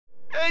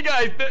Hey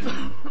guys,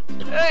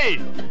 hey,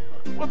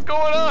 what's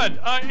going on?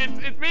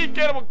 It's me,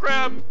 Cannibal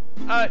Crab.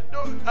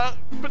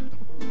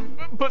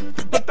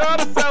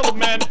 Potato salad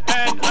man,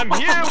 and I'm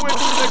here with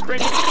the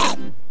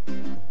cringy.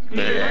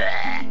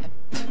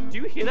 Do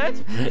you hear that?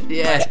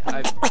 Yeah.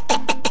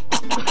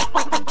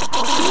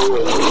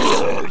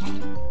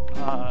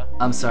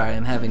 I'm sorry,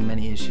 I'm having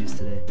many issues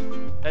today.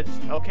 That's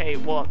okay.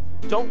 Well,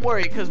 don't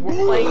worry, because we're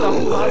playing the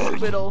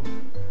hospital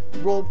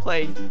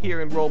roleplay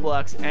here in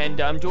Roblox, and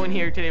I'm joined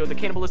here today with the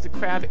Cannibalistic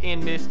Crab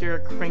and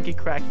Mr. Cranky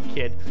Cracky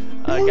Kid.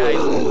 Guys,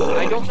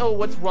 I don't know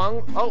what's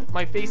wrong. Oh,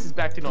 my face is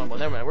back to normal.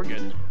 Never mind, we're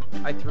good.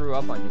 I threw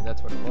up on you.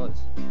 That's what it was.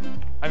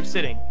 I'm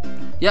sitting.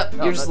 Yep,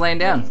 No, you're just laying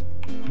down.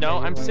 No,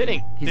 I'm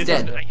sitting. He's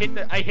dead.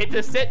 I hit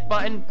the sit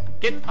button.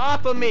 Get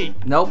off of me.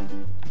 Nope.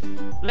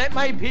 Let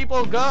my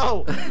people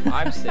go.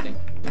 I'm sitting.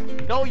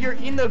 No, you're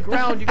in the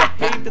ground. You got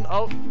paved and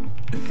oh,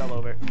 fell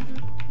over.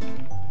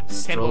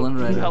 Strolling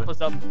right Can you help over.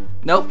 us up?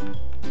 Nope.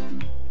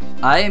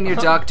 I am your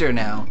doctor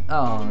now.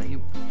 Oh,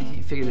 you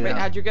figured it Wait, out.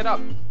 how'd you get up?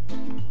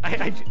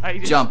 I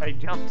Jump. I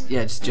jumped.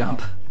 Yeah, just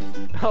jump.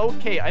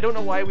 Okay, I don't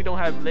know why we don't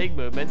have leg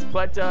movements,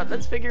 but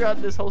let's figure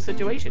out this whole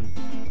situation.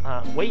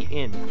 Way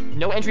in.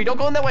 No entry. Don't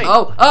go in that way.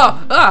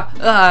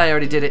 I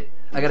already did it.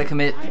 I gotta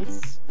commit.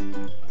 Nice.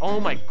 Oh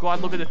my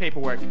God! Look at the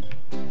paperwork.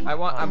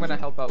 I'm gonna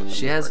help out with the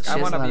She I has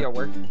want a to lot be of- a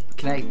work.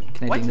 Can I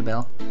What? ding the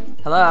bell?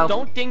 Hello?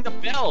 Don't ding the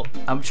bell.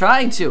 I'm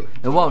trying to.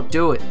 It won't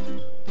do it.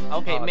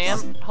 Okay, Oh, ma'am.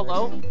 it's-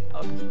 Hello.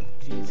 Oh,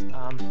 jeez.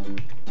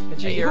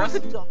 Did you Hey, hear who's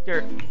us? the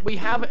doctor? We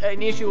have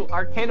an issue.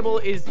 Our cannibal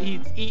he's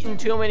eaten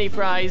too many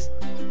fries,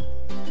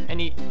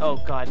 and oh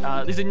God.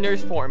 There's a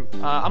nurse form.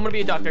 I'm gonna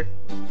be a doctor.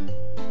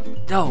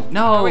 No,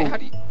 no. Oh, wait, how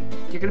do you?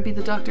 You're gonna be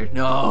the doctor?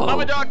 No. I'm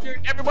a doctor.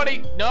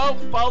 Everybody, no,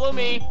 follow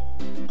me.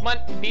 Come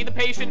on, be the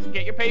patient.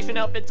 Get your patient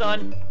outfits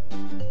on.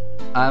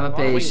 I'm a Oh,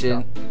 wait,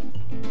 patient.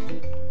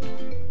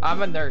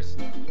 I'm a nurse.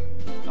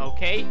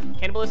 Okay,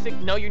 cannibalistic.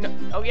 No, you're not.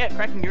 Oh yeah,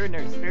 Kraken, you're a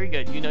nurse. Very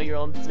good. You know your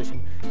own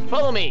position.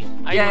 Follow me.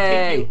 I will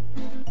take Yay.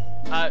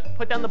 you.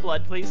 Put down the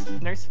blood, please,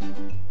 nurse.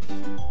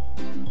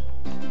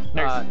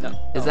 Nurse. No.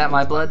 Is no, that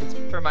my it's blood? It's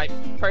for my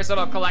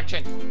personal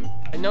collection.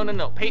 No.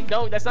 No,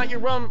 that's not your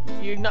room.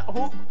 You're not.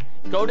 Who?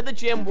 Go to the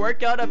gym,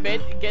 work out a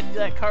bit, get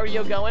that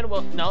cardio going.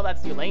 Well, no,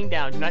 that's you laying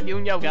down. You're not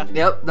doing yoga.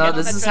 Yep, no, Get on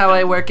this that is how I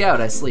treadmill. work out.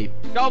 I sleep.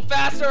 Go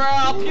faster, or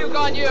I'll puke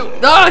on you.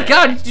 Oh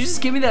God, did you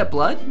just give me that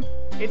blood?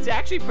 It's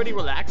actually pretty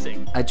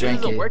relaxing. I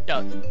drank This is it. a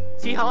workout.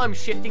 See how I'm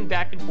shifting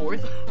back and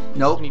forth?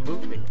 Nope. This is me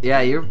moving.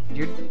 Yeah, you're,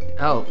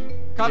 oh.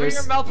 Cover There's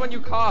your mouth when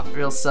you cough.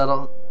 real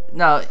subtle.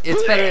 No,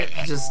 it's better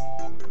to just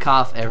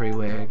cough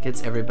everywhere. It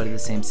gets everybody the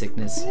same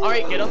sickness. All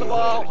right, get on the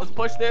ball. Let's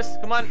push this.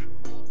 Come on.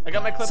 I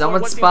got my clipboard.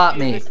 Someone What spot seems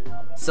to me. use this?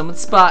 Someone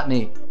spot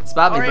me.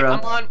 Spot All me, right, bro.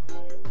 I'm on.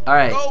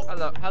 Alright. Go.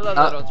 Hello,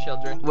 little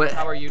children. what-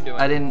 How are you doing?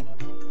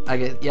 I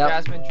get, yep.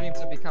 Jasmine dreams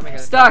of becoming a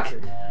Stuck.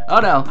 doctor. Oh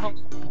no.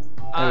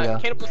 Oh, There we go.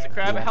 Cannibalistic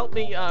Crab, help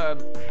me.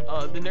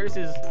 The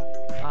nurses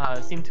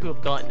seem to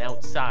have gotten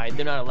outside.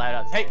 They're not allowed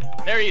out. Hey,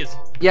 there he is.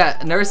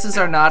 Yeah, nurses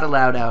are not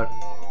allowed out.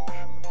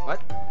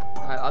 What?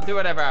 I'll do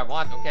whatever I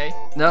want, okay?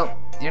 Nope,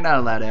 you're not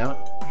allowed out.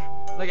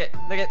 Look it.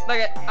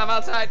 I'm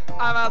outside.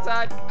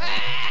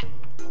 Ah!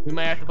 We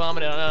might have to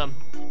vomit on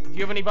do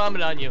you have any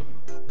vomit on you?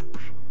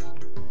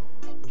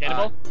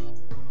 Cannibal?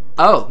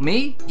 Oh,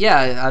 me?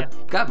 Yeah,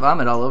 I've got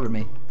vomit all over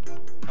me.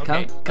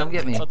 Okay. Come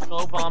get me. Let's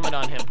go vomit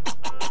on him.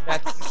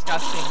 That's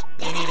disgusting.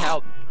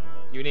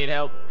 You need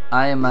help.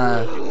 I am,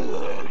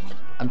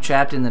 I'm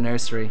trapped in the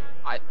nursery.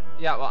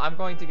 Yeah, well, I'm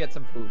going to get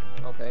some food,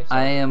 okay? So,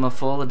 I am a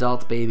full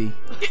adult baby.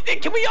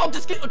 Can we all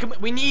just get?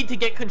 We need to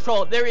get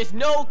control. There is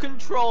no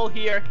control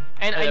here,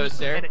 and Hello,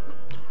 sir.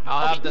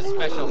 I'll have the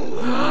special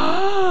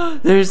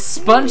food. There's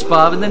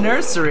SpongeBob in the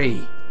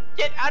nursery.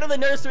 Get out of the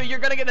nursery. You're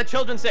gonna get the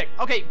children sick.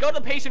 Okay, go to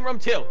the patient room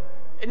too.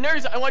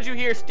 Nurse, I want you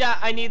here. Stat.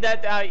 I need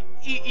that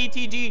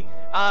ETG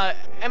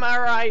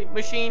MRI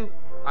machine.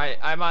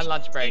 I'm on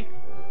lunch break.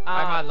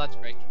 I'm on lunch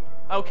break.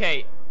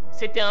 Okay,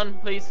 sit down,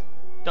 please.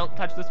 Don't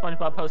touch the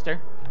SpongeBob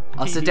poster.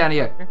 I'll sit TV down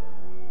here. poster.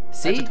 That's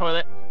See? a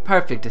toilet.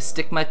 Perfect. To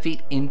stick my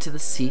feet into the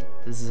seat.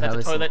 This is That's how a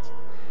I sit. toilet.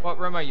 What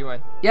room are you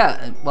in?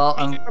 Yeah, well,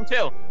 Patient room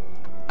too.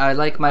 I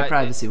like my I-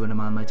 privacy when I'm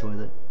on my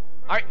toilet.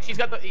 All right, she's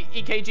got the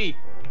EKG.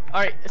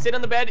 All right, sit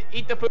on the bed,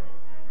 eat the food.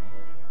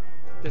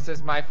 This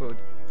is my food.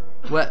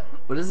 What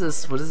is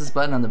this? What does this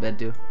button on the bed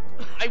do?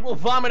 I will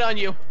vomit on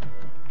you.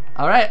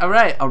 All right.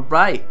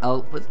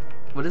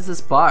 What is this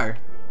bar?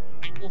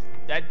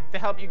 That to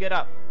help you get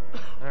up.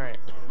 All right.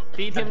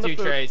 Feed him Have the two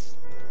food. trays.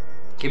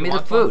 Give You me the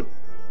want food.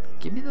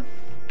 Give me the.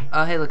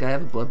 Oh, hey, look, I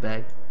have a blood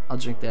bag. I'll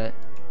drink that.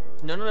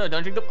 No,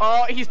 don't drink the.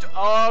 Oh,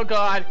 oh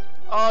God.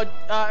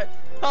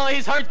 Oh,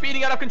 his heart's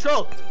beating out of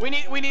control. We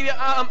need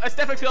a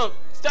stethoscope.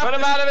 Stop. Put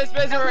him out of his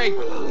misery.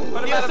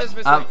 Put him out of his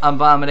misery. I'm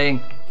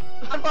vomiting,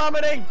 I'm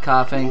vomiting.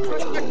 coughing,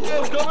 Come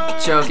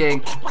in.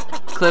 choking,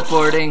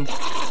 clipboarding.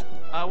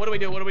 What do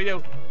we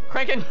do?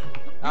 Cranking.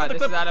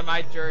 This is out of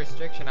my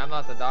jurisdiction. I'm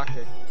not the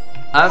doctor.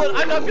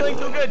 I'm not feeling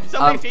too good.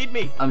 Somebody feed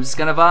me. I'm just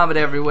gonna vomit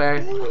everywhere.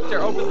 Doctor,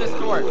 open this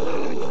door.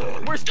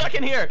 We're stuck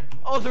in here.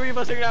 All 3 of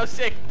us are now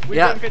sick. We've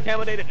been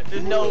contaminated.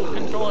 There's no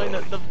controlling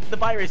the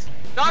virus.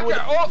 Doctor,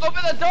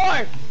 open the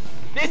door.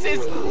 This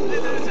is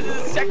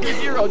sector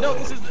 0. No,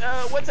 this is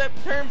what's that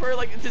term for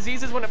like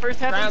diseases when it first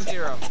happens?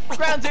 Ground 0.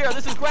 Ground 0.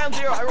 This is ground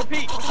 0. I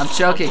repeat. I'm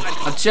choking.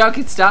 I'm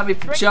choking. Stop me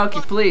from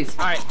choking, please.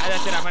 All right,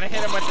 that's it. I'm gonna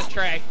hit him with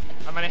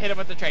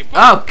the tray.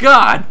 Oh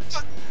God!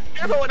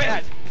 Careful with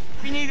that.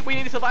 We need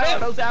to survive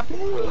those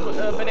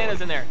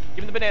bananas in there.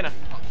 Give me the banana.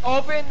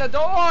 Open the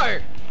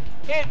door.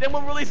 Can't. Then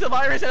we'll release the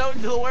virus out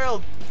into the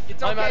world.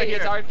 It's okay. I'm out of here.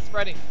 It's already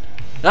spreading.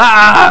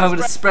 Ah! I'm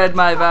gonna spread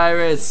my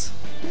virus.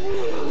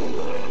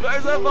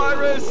 There's a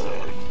virus.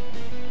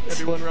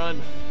 Everyone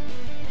run.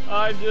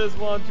 I just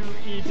want to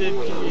eat in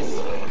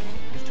peace.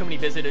 There's too many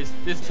visitors.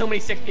 There's too many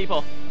sick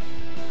people.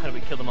 How do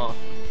we kill them all?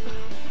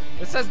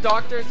 It says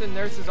doctors and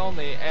nurses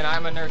only, and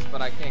I'm a nurse,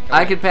 but I can't go.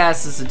 I could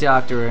pass as a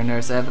doctor or a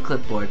nurse. I have a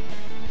clipboard.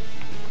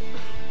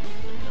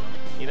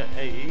 You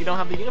don't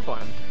have the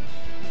uniform.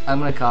 I'm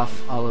gonna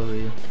cough all over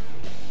you.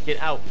 Get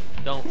out.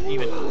 Don't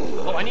even.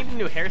 Oh, I need a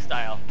new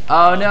hairstyle.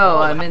 Oh no,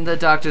 I'm in the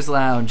doctor's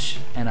lounge,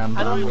 and I'm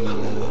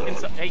vomiting.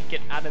 Hey, get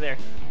out of there.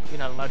 You're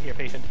not allowed here,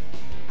 patient.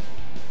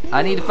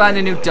 I need to find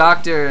a new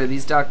doctor.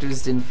 These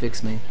doctors didn't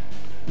fix me.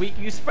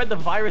 You spread the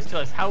virus to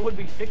us. How would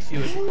we fix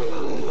you?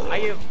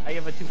 I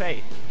have a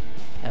toupee.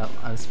 Oh,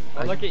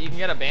 oh, look, you can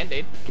get a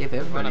band-aid. Gave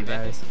everybody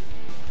virus.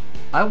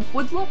 I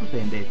would love a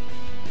band-aid.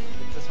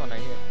 It's this one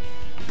right here.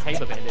 I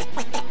have a band-aid.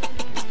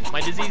 My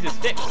disease is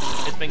fixed.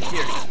 It's been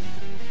cured.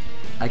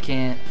 I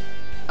can't.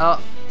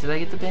 Oh, did I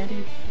get the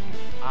band-aid?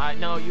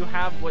 No, you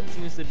have what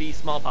seems to be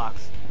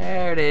smallpox.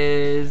 There it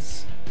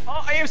is.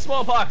 Oh, I have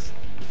smallpox.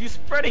 You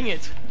spreading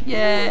it.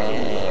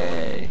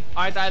 Yay.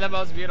 Aren't I the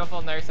most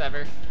beautiful nurse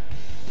ever?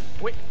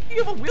 Wait,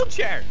 you have a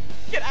wheelchair.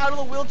 Get out of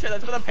the wheelchair.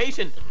 That's for the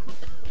patient.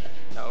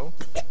 No.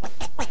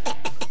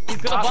 He's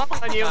gonna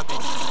vomit on you.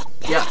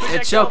 Yeah,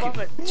 it's choking.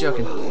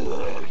 Choking.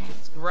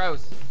 It's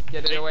gross.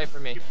 Get it away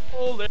from me.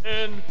 Hold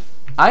in.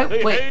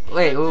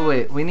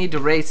 Wait. We need to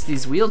race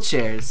these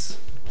wheelchairs.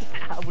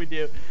 We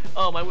do.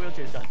 Oh, my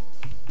wheelchair's done.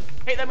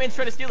 Hey, that man's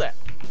trying to steal that.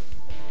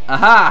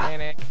 Aha!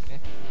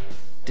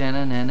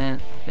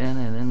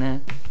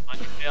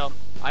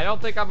 I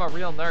don't think I'm a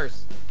real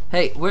nurse.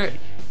 Hey, where'd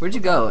you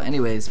go?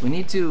 Anyways, we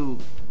need to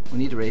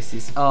race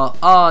these.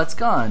 Oh, it's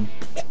gone.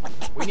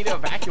 We need to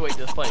evacuate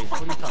this place.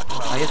 What are you talking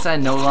about? I guess I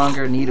no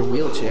longer need a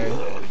wheelchair.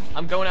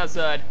 I'm going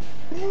outside.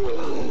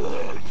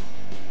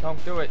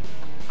 Don't do it.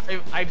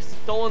 I've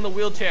stolen the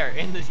wheelchair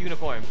in this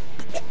uniform.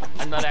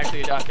 I'm not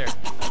actually a doctor.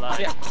 I lied.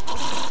 Yeah.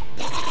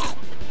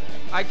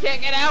 I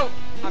can't get out.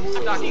 I'm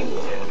stuck.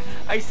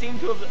 I seem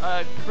to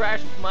have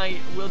crashed my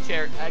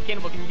wheelchair.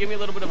 Cannibal, can you give me a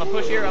little bit of a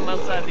push here? I'm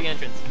outside the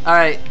entrance.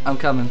 Alright, I'm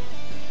coming.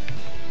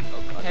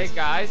 Hey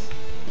guys.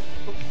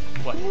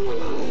 What?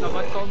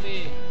 Someone told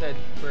me that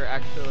we're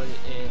actually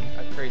in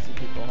a crazy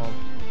people home.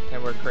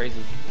 And we're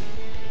crazy.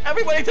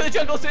 Everybody to the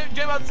jungle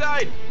gym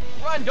outside!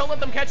 Run, don't let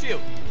them catch you!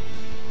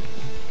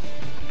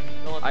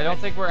 I don't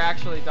think we're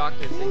actually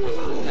doctors. They just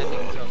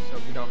pretending so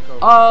we don't go.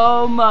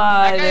 Oh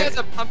my! That guy has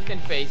a pumpkin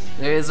face.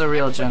 There is a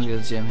real jungle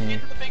gym here.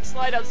 Get the big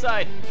slide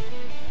outside.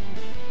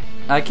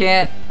 I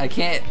can't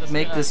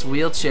make this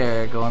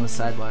wheelchair go on the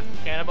sidewalk.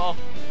 Cannibal.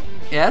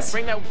 Yes?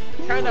 Turn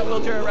that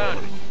wheelchair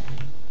around.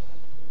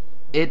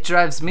 It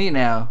drives me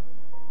now.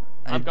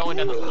 I'm going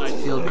down the slide.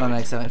 Feel my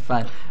max out.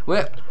 Fine.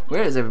 Where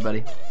is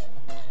everybody?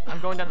 I'm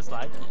going down the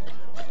slide.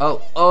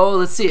 Oh,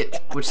 let's see it.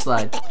 Which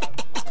slide?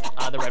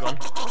 The red one.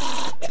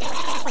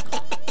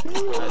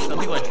 Some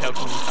people are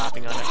choking and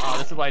stopping on it. Oh,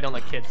 this is why I don't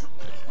like kids.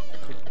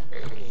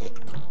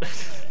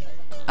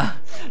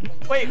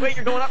 Wait,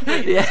 you're going up?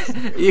 Wait. Yeah,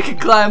 you can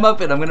climb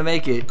up it. I'm gonna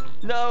make it.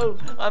 No,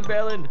 I'm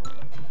bailing.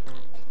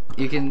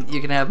 You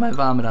can have my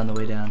vomit on the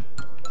way down.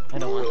 I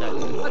don't want that.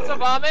 What's a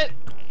vomit?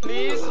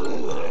 Please?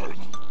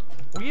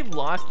 We've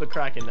lost the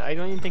Kraken. I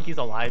don't even think he's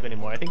alive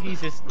anymore. I think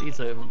he's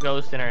a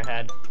ghost in our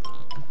head.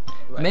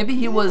 Maybe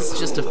he was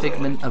just a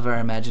figment of our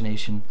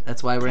imagination.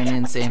 That's why we're in an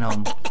insane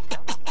home.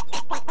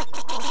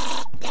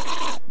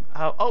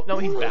 Oh no,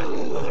 he's back.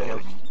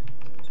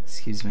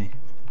 Excuse me.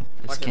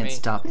 I just can't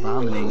stop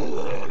vomiting.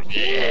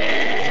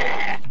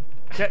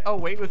 Get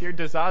away with your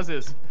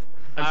diseases.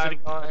 I'm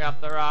going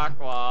up the rock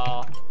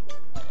wall.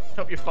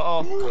 Hope you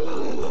fall.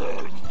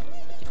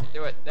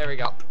 Do it. There we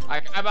go.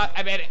 I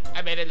made it.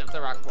 I made it up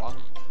the rock wall.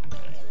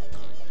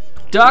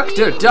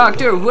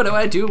 Doctor, what do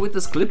I do with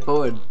this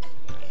clipboard?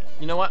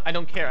 You know what? I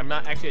don't care. I'm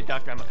not actually a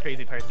doctor. I'm a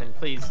crazy person.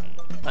 Please,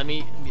 let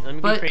me be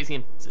crazy.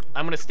 And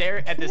I'm gonna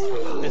stare at this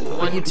one.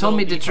 But you told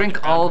me to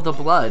drink all the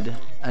blood,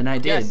 and I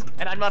did. Yes,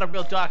 and I'm not a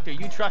real doctor.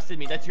 You trusted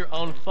me. That's your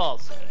own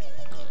fault.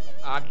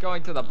 I'm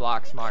going to the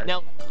block, smart.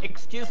 Now,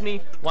 excuse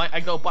me while I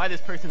go by this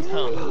person's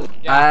home.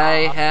 Yeah.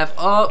 I have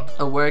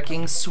a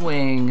working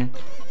swing.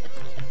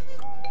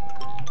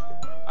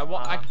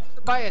 I can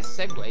buy a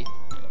Segway.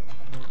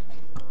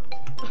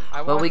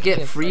 But we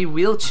get free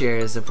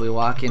wheelchairs if we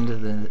walk into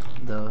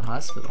the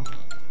hospital.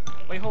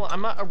 Wait, hold on.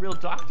 I'm not a real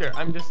doctor.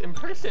 I'm just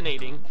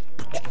impersonating.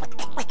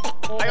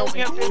 I only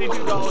have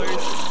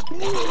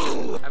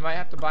 $52. I might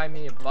have to buy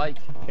me a bike.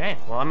 Okay,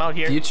 well I'm out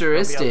here.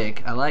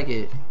 Futuristic. I like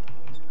it.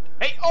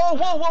 Hey, oh,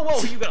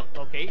 whoa! You got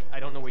okay? I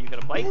don't know where you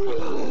got a bike.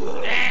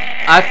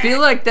 I feel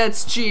like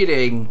that's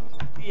cheating.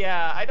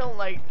 Yeah, I don't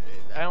like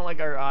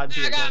our odds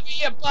here. I got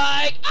me a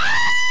bike.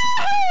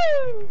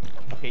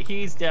 Okay,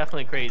 he's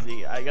definitely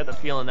crazy. I got the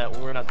feeling that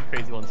we're not the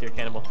crazy ones here,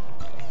 Cannibal.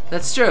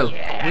 That's true.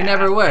 Yeah, we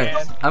never were.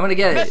 man. I'm gonna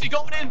get Messi it.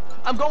 going in.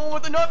 I'm going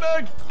with the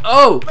nutmeg.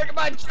 Oh! Look at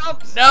my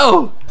jumps.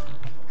 No!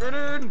 Get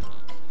in.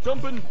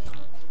 Jumping.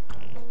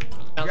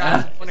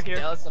 Corner here.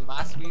 That's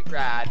my sweet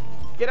ride.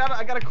 Get out!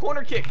 I got a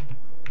corner kick.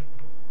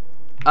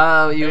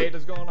 Oh, you.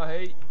 Haters gonna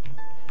hate.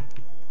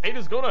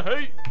 Haters gonna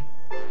hate.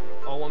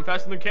 Oh, I'm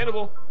faster than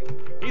Cannibal.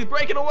 He's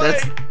breaking away.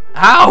 That's.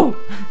 How?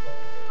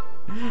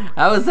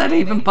 How is that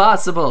even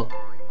possible?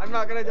 I'm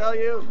not gonna tell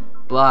you.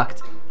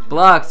 Blocked.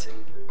 Blocked.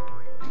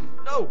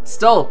 No.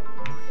 Stole.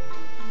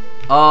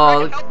 Dragon,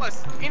 Oh. help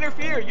us.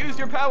 Interfere. Use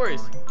your powers.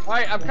 All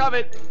right, I'm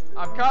coming.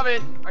 I'm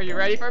coming. Are you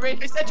ready for me?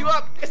 I set you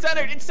up. It's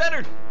centered. It's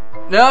centered.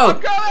 No.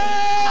 I'm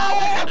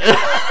coming.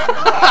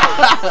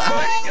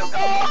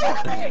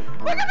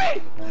 Look at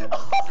me.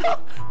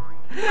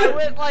 I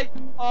went like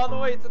all the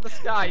way to the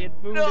sky and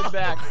moved it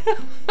back.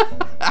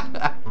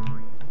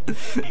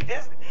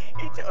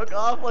 He took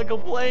off like a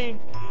plane.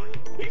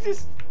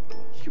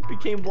 He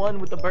became one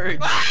with the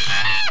birds.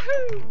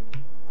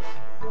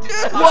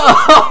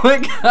 Whoa, my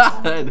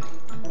God.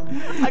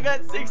 I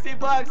got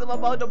 $60. I'm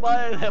about to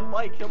buy that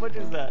bike. How much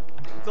is that?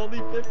 It's only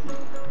 50.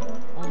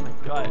 Oh my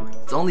God.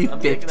 It's only I'm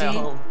taking 50. that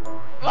home.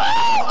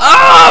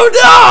 Oh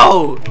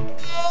no!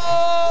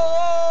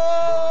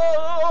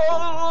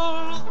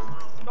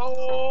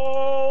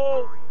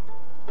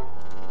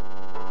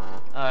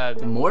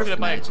 Morph should I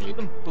buy magic.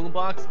 a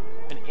boombox,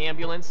 an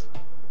ambulance?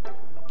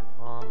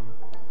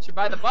 Should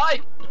buy the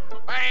bike.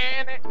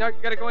 No, you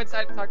gotta go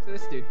inside and talk to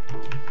this dude.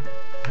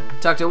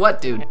 Talk to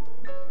what, dude?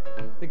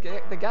 The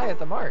guy at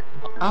the mart.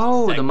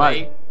 Oh, the Segway. mart.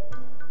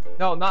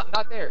 No,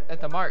 not there.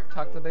 At the mart.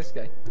 Talk to this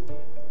guy.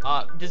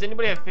 Does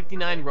anybody have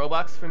 59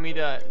 Robux for me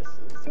to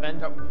spend?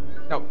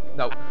 No.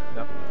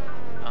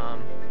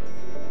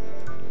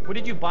 What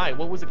did you buy?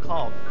 What was it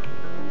called?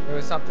 There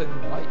was something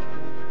like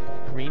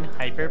Green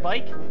hyper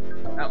bike?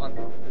 that one.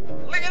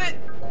 Look at it.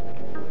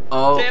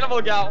 Oh,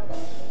 Cannibal gal.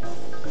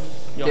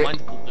 Yo, There-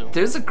 mine's blue.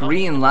 there's a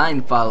green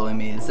line following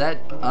me. Is that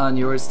on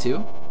yours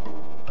too?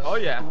 Oh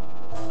yeah.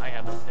 I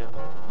have them too.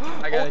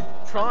 I got it.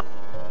 Tron.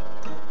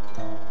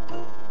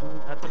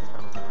 That's what it's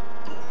from.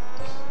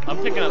 I'm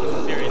picking up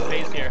some serious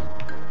pace here.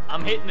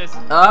 I'm hitting this.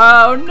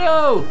 Oh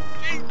no!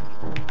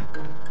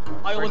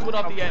 I almost went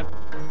off the end.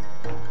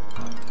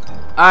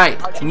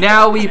 Alright,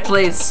 now we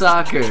play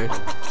soccer.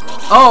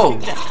 Oh!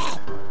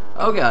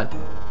 Oh God.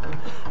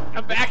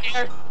 I'm back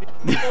here.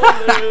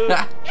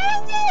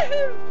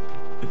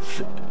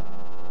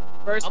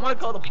 First I'm gonna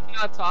call the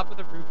on top of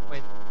the roof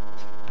win.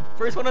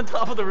 first one on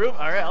top of the roof.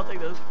 All right, I'll take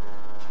those.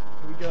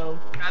 Here we go.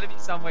 Gotta be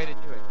some way to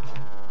do it.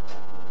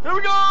 Here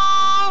we go!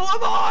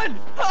 I'm on!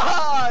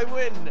 Ha! I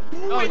win.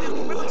 Oh, wait, there's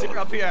a wheelchair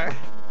up here.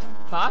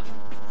 Huh?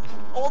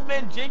 Old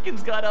man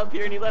Jenkins got up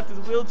here and he left his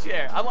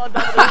wheelchair. I'm on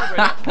top of the roof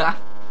right now.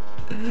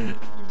 You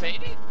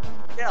made it?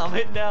 Yeah, I'm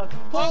hitting down.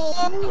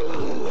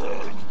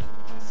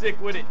 Sick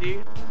with it,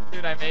 dude.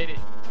 Dude, I made it.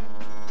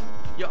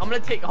 Yo, I'm gonna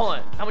take. Hold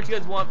on. How much you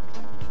guys want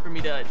for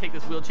me to take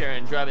this wheelchair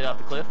and drive it off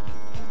the cliff?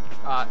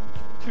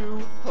 2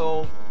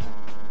 whole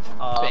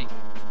fake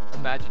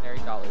imaginary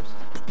dollars.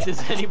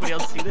 Does anybody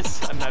else see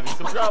this? I'm having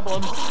some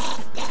problems.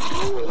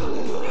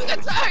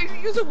 That's how you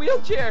use a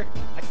wheelchair.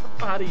 I don't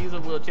know how to use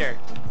a wheelchair.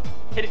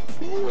 Hit it.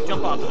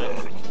 Jump off of it.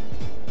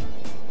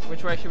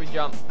 Which way should we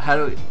jump? How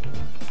do we...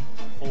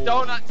 Oh.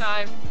 Donut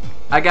time.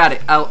 I got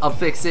it. I'll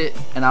fix it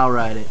and I'll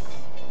ride it.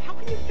 How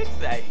can you fix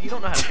that? You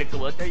don't know how to fix a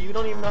wheelchair. You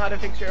don't even know how to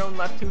fix your own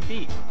left 2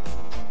 feet.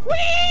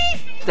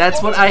 Whee!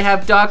 That's what I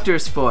have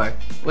doctors for.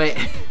 Wait.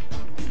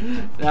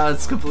 Now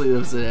it's completely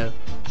upside down.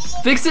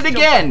 Fix it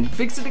again!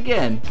 Fix it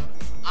again!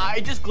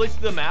 I just glitched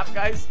the map,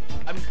 guys.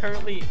 I'm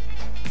currently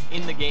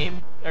in the game,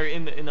 or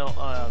in the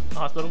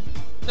hospital.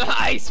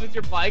 Nice with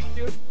your bike,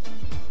 dude.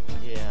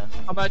 Yeah.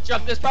 I'm gonna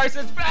jump this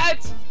person's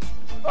fence.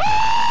 Woo!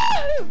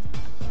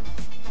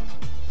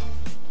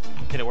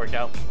 Okay, it worked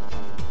out.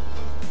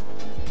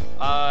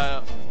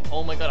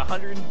 Oh my god,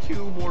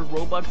 102 more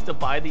Robux to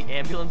buy the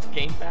ambulance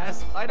game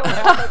pass? I don't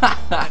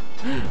have that.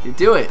 You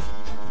do it.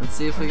 Let's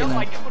see if we No, can...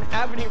 I don't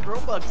have any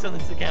Robux on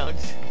this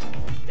account.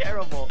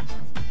 Terrible.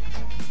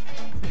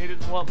 They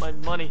just want my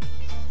money.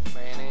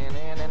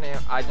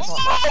 I just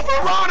want.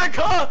 Oh,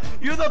 Veronica!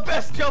 You're the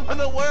best jump in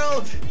the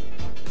world!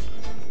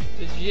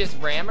 Did you just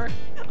ram her?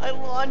 I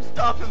launched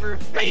off of her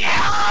face.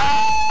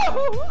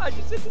 I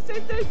just did the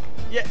same thing.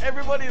 Yeah,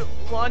 everybody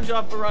launch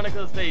off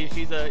Veronica's face.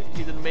 She's an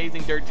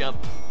amazing dirt jump.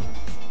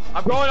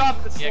 I'm going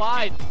off the Yeah,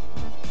 slide.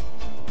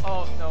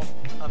 Oh no,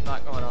 I'm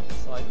not going off the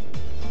slide.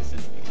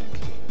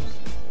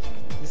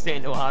 This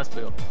ain't no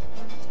hospital.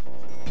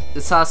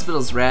 This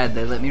hospital's rad.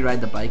 They let me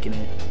ride the bike in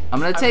it. I'm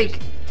gonna take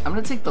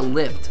the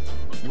lift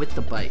with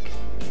the bike.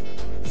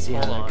 See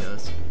how Hold that on.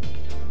 goes.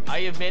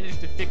 I have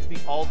managed to fix the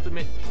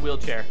ultimate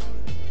wheelchair.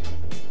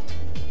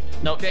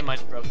 No, never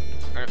mind, broke.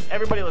 Alright,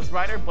 everybody, let's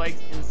ride our bikes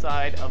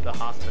inside of the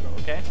hospital,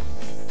 okay?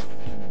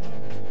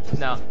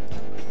 Now,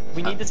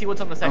 we need to see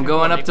what's on the second I'm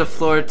going floor. up to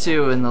floor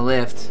 2 in the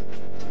lift.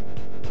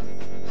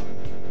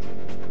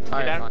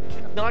 Alright,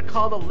 It's not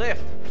called a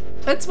lift.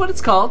 That's what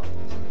it's called.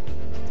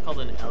 It's called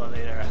an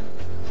elevator.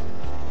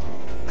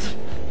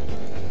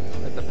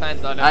 it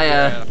depends on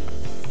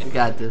You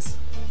got this.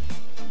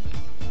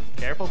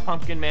 Careful,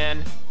 pumpkin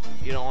man.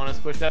 You don't want to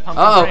squish that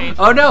pumpkin Uh-oh. brain.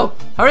 Oh no!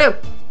 Hurry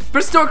up!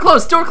 First door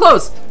closed! Door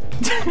closed!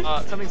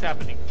 Something's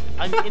happening.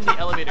 I'm in the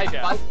elevator I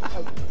shaft.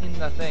 in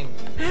the thing.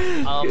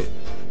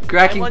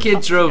 Kraken I'm on Kid top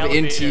of the drove into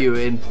elevator. you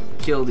and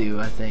killed you,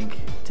 I think,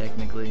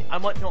 technically.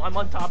 I'm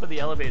on top of the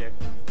elevator.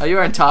 Oh,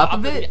 you're on top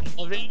of it?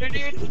 Elevator,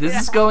 dude? This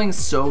is going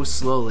so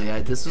slowly.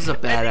 This was a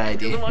bad I'm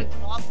idea. on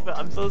top of it.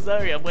 I'm so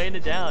sorry. I'm weighing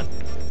it down.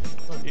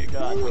 Oh dear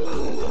God.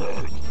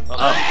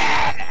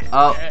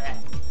 Oh,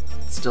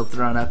 still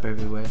thrown up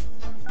everywhere.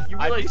 You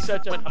really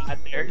such a bad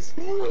bears.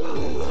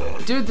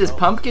 Dude, this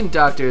pumpkin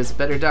doctor is a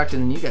better doctor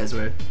than you guys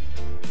were.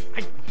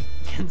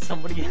 Can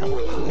somebody help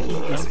me?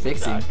 He's I'm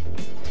fixing. stuck.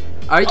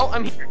 Are you? Oh,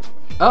 I'm here.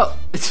 Oh,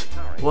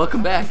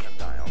 welcome back.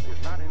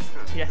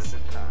 Yes.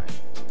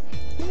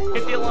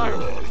 Hit the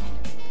alarm.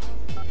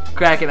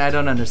 Kraken, I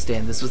don't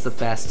understand. This was the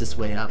fastest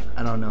way up.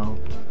 I don't know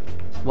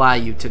why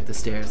you took the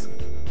stairs.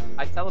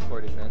 I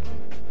teleported, man.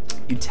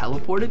 You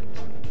teleported?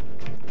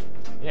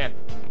 Yeah.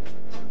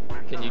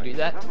 Can you do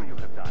that?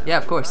 Yeah,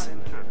 of course.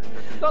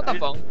 Go on the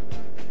phone.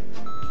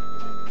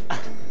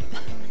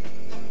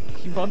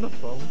 You on the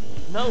phone?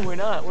 No, we're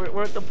not.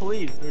 We're at the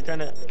police.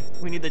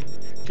 We need the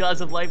jaws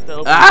of life to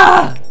open.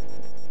 Ah!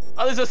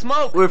 Oh, there's a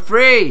smoke. We're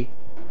free!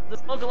 The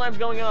smoke alarm's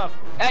going off.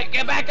 Hey,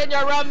 get back in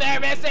your room there,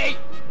 Missy!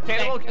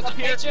 Cannibal, There's a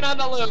disappear. patient on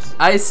the loose.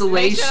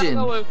 Isolation. Patient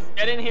on the loose.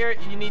 Get in here.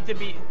 You need to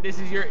be. You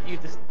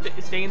have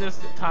to stay in this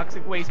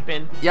toxic waste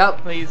bin. Yep,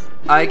 Please.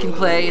 I can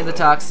play in the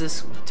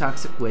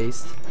toxic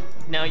waste.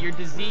 Now your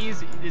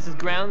disease. This is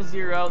ground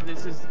zero.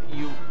 This is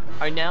you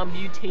are now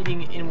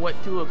mutating in what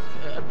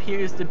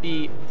appears to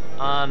be.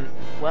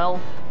 Well,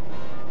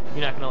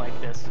 you're not gonna like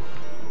this.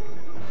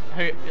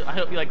 I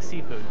hope you like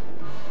seafood.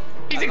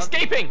 He's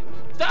escaping.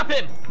 Stop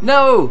him.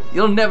 No,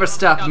 you'll never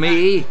stop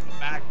me.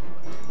 Back.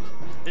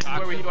 This is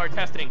where we do our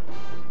testing.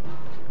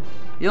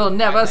 You'll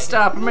never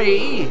stop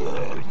me.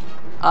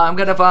 I'm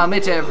gonna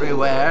vomit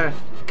everywhere,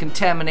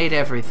 contaminate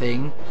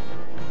everything.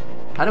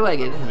 How do I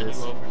get into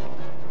this?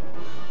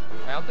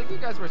 I don't think you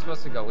guys were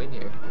supposed to go in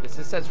here. This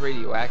just says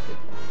radioactive.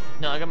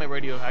 No, I got my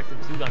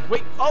radioactive suit on.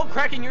 Wait, oh,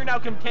 Kraken, you're now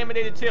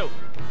contaminated too.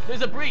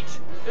 There's a breach.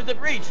 There's a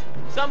breach.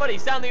 Somebody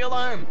sound the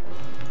alarm.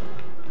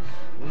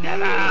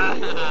 Never.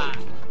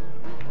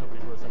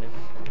 Nobody's listening.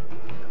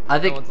 I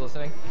No one's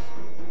listening.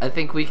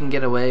 think we can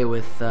get away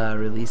with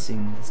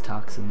releasing these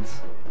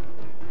toxins.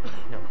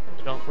 No,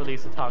 don't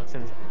release the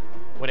toxins.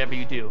 Whatever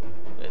you do,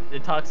 the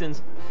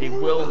toxins they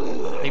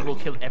will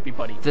kill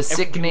everybody. The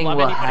sickening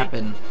will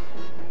happen.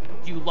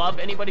 Do you love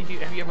anybody?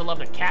 Have you ever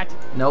loved a cat?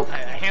 Nope. A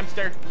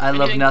hamster? I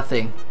love Anything?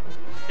 nothing.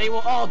 They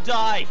will all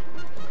die.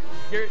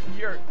 Your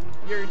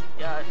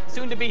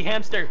soon-to-be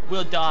hamster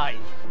will die.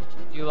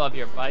 You love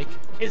your bike.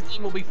 His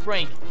name will be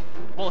Frank.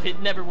 Well,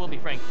 it never will be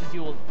Frank, because he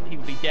will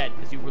be dead,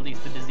 because you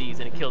released the disease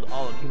and it killed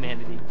all of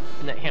humanity.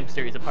 And that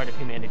hamster is a part of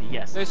humanity,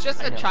 yes. There's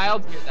just I a know.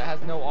 child here that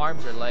has no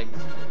arms or legs.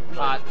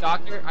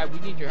 Doctor, we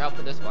need your help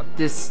for this one.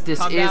 This Come is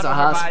down a over by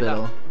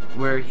hospital.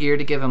 We're here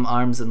to give him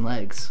arms and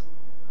legs.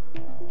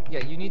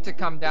 Yeah, you need to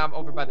come down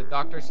over by the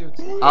doctor suits.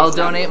 I'll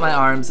donate my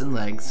arms and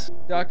legs.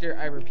 Doctor,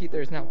 I repeat,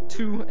 there's now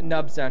 2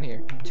 nubs down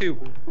here. 2.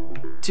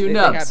 Two They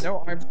have nubs.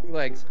 no arms or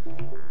legs.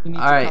 You need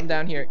to Alright. come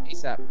down here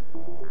ASAP.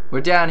 We're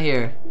down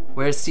here.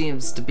 Where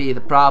seems to be the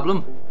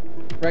problem?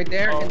 Right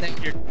there, Oh, and then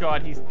dear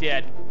God, he's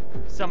dead.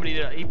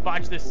 He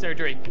botched this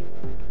surgery.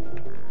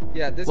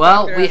 yeah, this.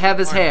 Well, doctor we has have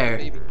his arms, hair.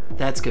 baby.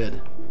 That's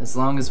good. As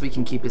long as we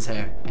can keep his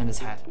hair and his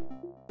hat.